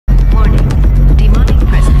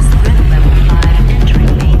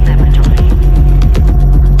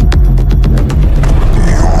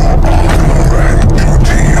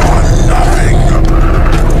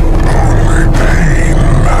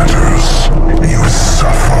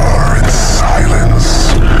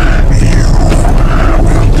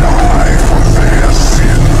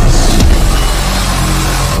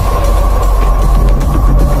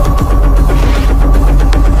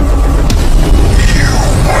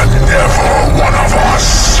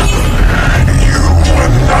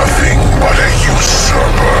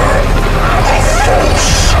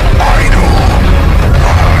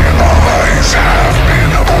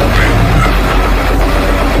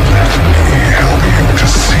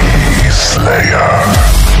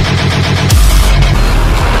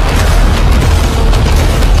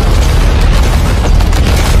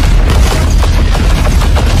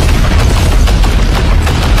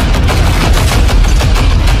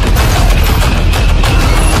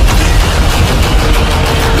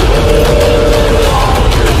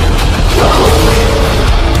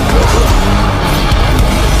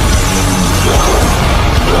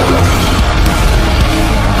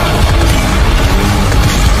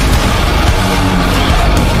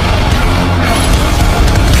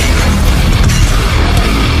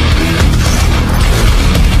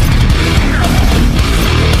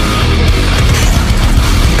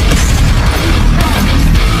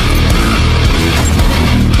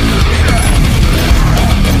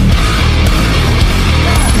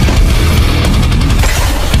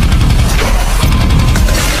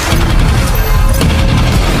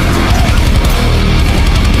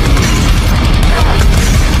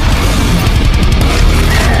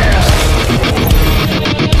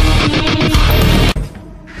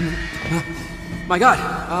My God,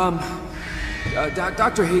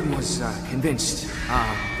 Dr. Hayden was convinced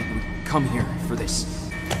that you would come here for this.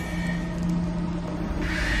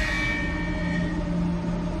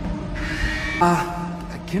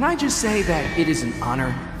 Can I just say that it is an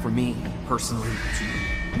honor for me, personally,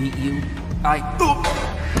 to meet you?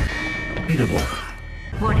 Readable.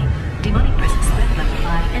 Warning. Demonic presence threat level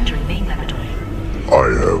 5 entering main laboratory. I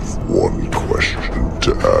have one question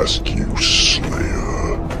to ask you,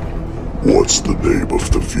 Slayer. What's the name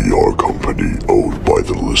of the VR company owned by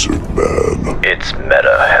the Lizard Man? It's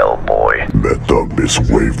Meta, Hellboy. Meta mis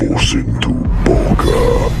huevos en tu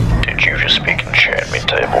boca. Did you just speak enchantment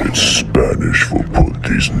table? It's Spanish for put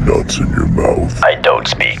these nuts in your mouth. I don't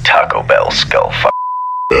speak Taco Bell, skullfuck.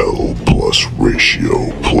 L plus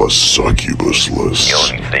ratio plus succubusless. The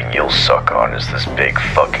only thing you'll suck on is this big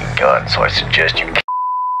fucking gun, so I suggest you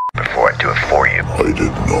before I do it for you. I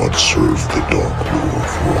did not serve the Dark Lord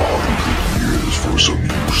for 100 years for some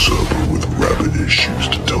usurper with rabid issues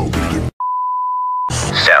to tell me to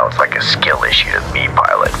Sounds like a skill issue to me,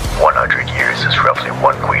 pilot. 100 years is roughly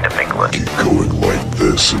one queen of England. keep going like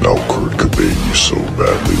this and I'll Kurt Cobain you so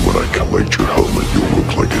badly when I collect your helmet you'll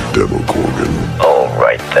look like a Demogorgon.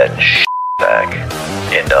 Alright then, bag.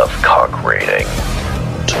 Enough cock rating.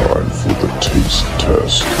 Time for the taste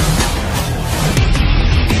test.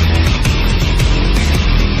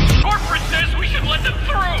 Corporate says we should let them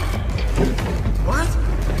through! What?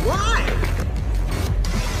 Why?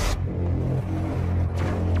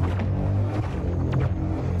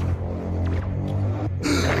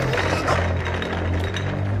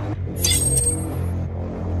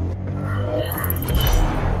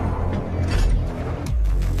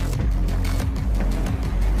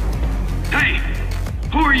 Hey!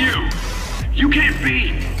 Who are you? You can't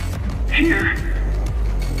be here.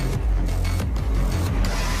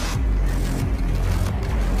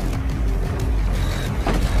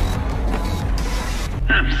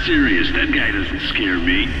 I'm serious, that guy doesn't scare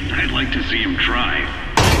me. I'd like to see him try.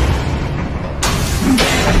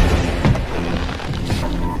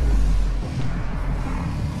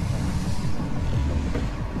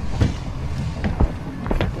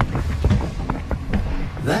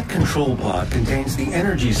 That control pod contains the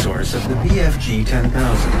energy source of the BFG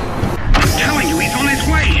 10,000. I'm telling you, he's on his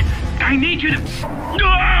way! I need you to...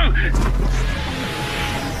 Ah!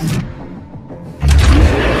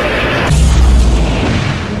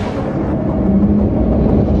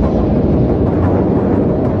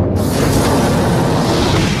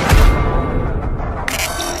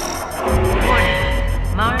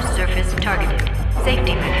 Warning. Mars surface targeted.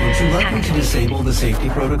 Safety Would mechanism you like me to activated. disable the safety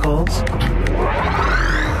protocols?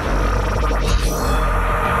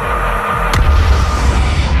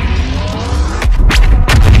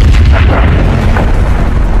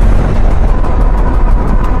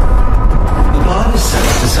 The pod is set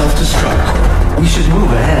to self-destruct. We should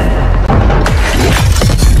move ahead.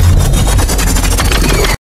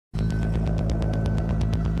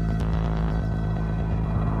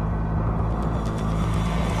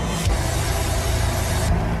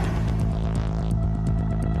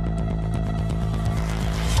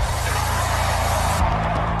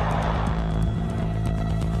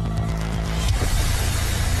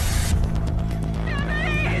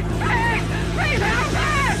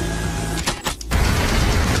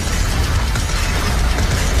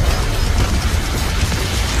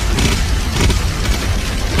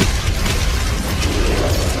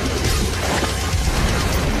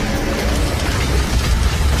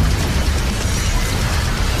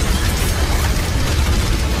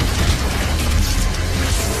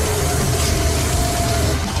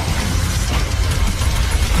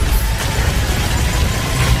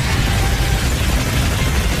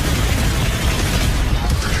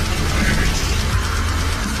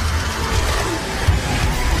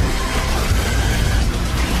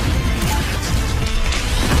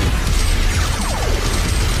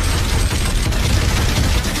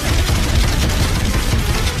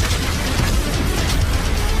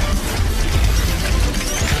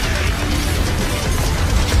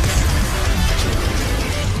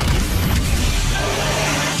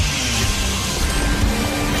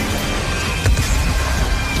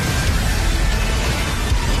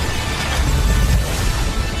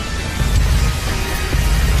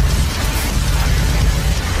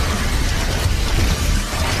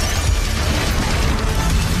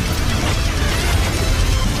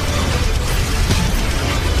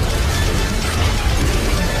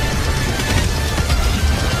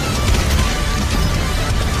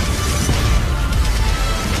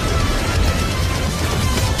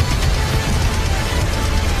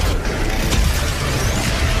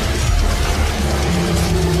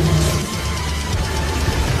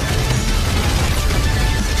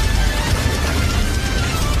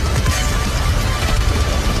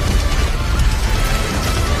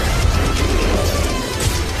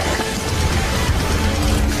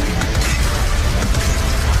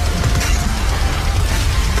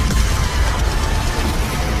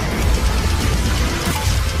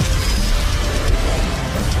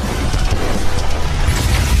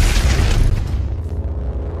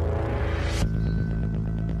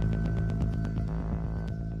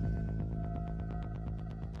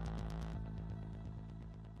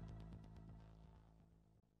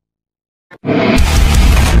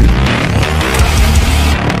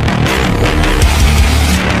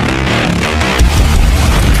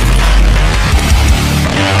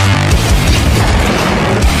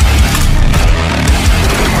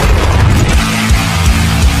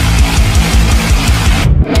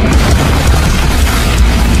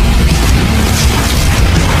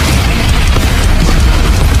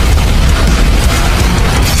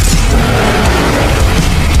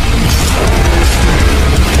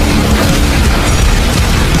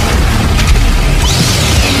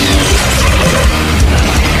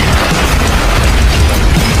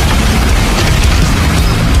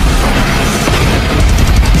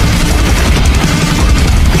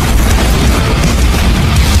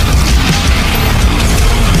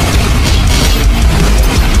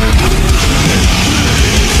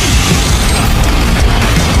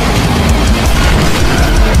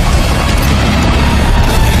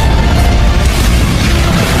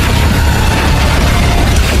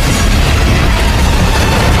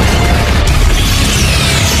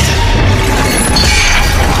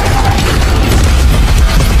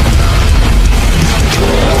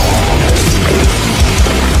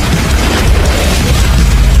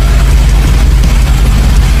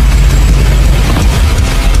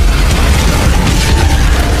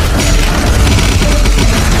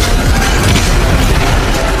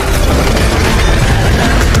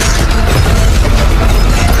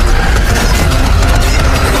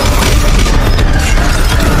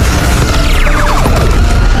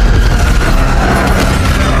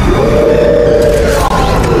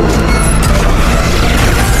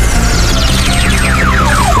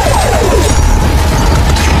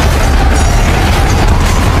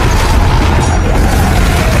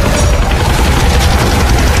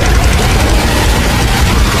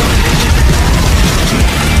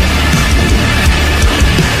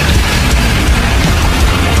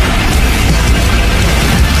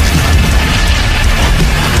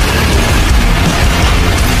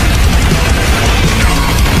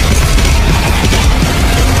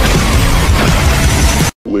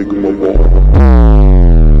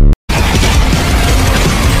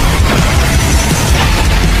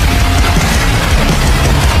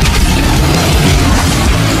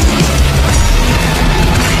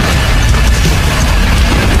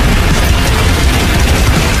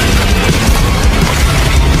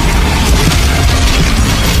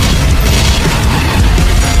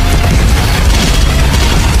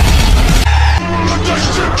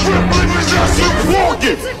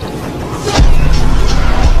 forgive.